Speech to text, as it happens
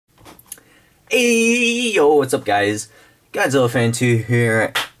Hey, yo, what's up, guys? Godzilla Fan 2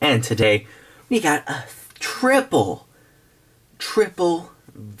 here, and today we got a triple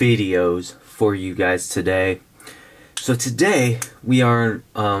videos for you guys today. So today we are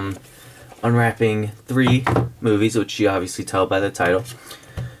unwrapping 3 movies, which you obviously tell by the title.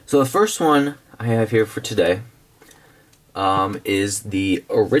 So the first one I have here for today is the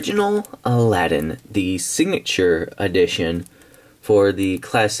original Aladdin, the signature edition for the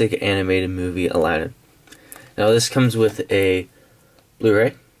classic animated movie Aladdin. Now this comes with a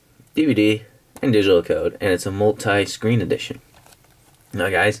Blu-ray, DVD, and digital code, and it's a multi-screen edition.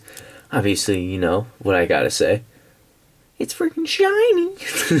 Now guys, obviously you know what I gotta say. It's freaking shiny!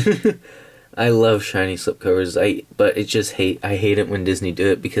 I love shiny slipcovers, but I hate it when Disney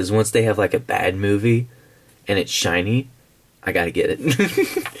do it, because once they have like a bad movie and it's shiny, I gotta get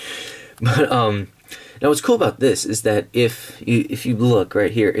it. But now what's cool about this is that if you look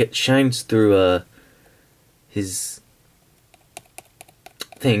right here, it shines through his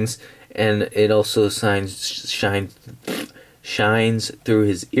things, and it also shines through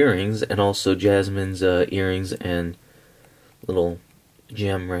his earrings, and also Jasmine's earrings and little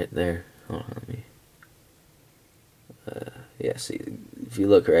gem right there. Hold on, let me. Yeah, see, if you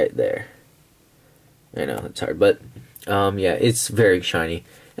look right there, I know it's hard, but yeah, it's very shiny,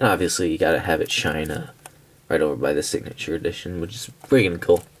 and obviously you gotta have it shine right over by the signature edition, which is freaking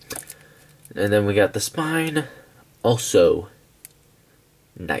cool. And then we got the spine, also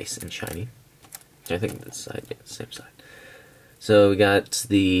nice and shiny. I think this side, yeah, same side. So we got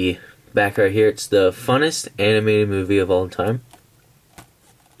the back right here. It's the funnest animated movie of all time.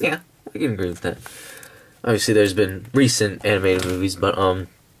 Yeah, I can agree with that. Obviously, there's been recent animated movies, but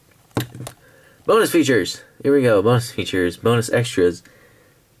bonus features. Here we go. Bonus features, bonus extras.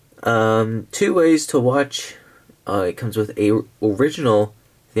 2 ways to watch. It comes with a original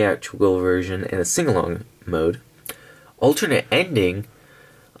theatrical version and a sing-along mode. Alternate ending.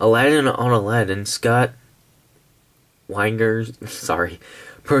 Aladdin on Aladdin. Scott Weiger's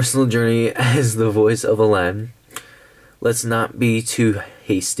personal journey as the voice of Aladdin. Let's not be too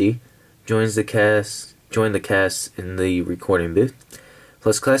hasty. Join the cast in the recording booth.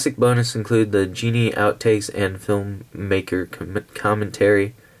 Plus classic bonus include the Genie outtakes and filmmaker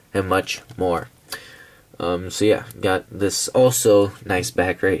commentary and much more. So yeah, got this also nice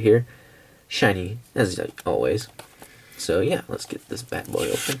back right here. Shiny, as always. So yeah, let's get this bad boy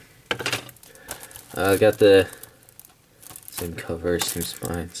open. Got the same cover, same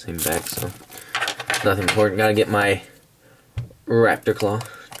spine, same back, so nothing important. Gotta get my raptor claw,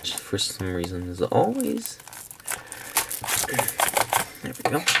 just for some reason, as always. There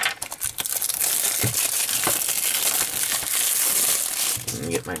we go. Let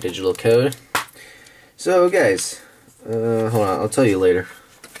me get my digital code. So guys, hold on, I'll tell you later.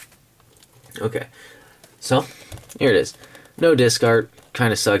 Okay, so here it is. No disc art,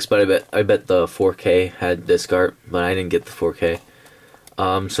 kind of sucks, but I bet the 4K had disc art, but I didn't get the 4K.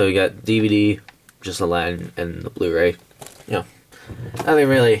 So you got DVD, just Aladdin, and the Blu-ray. You know, nothing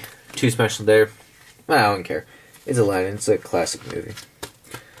really too special there. But I don't care. It's Aladdin. It's a classic movie.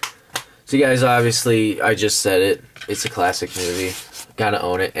 So you guys, obviously, I just said it. It's a classic movie. Gotta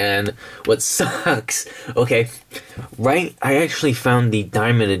own it. And what sucks, okay, right, I actually found the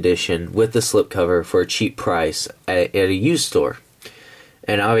diamond edition with the slipcover for a cheap price at a used store.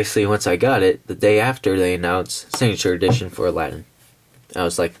 And obviously once I got it, the day after they announced signature edition for Aladdin. I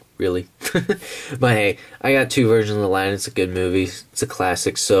was like, really? But hey, I got 2 versions of Aladdin. It's a good movie. It's a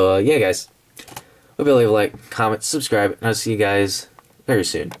classic. So yeah guys, hope you leave a like, comment, subscribe, and I'll see you guys very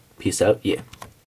soon. Peace out. Yeah.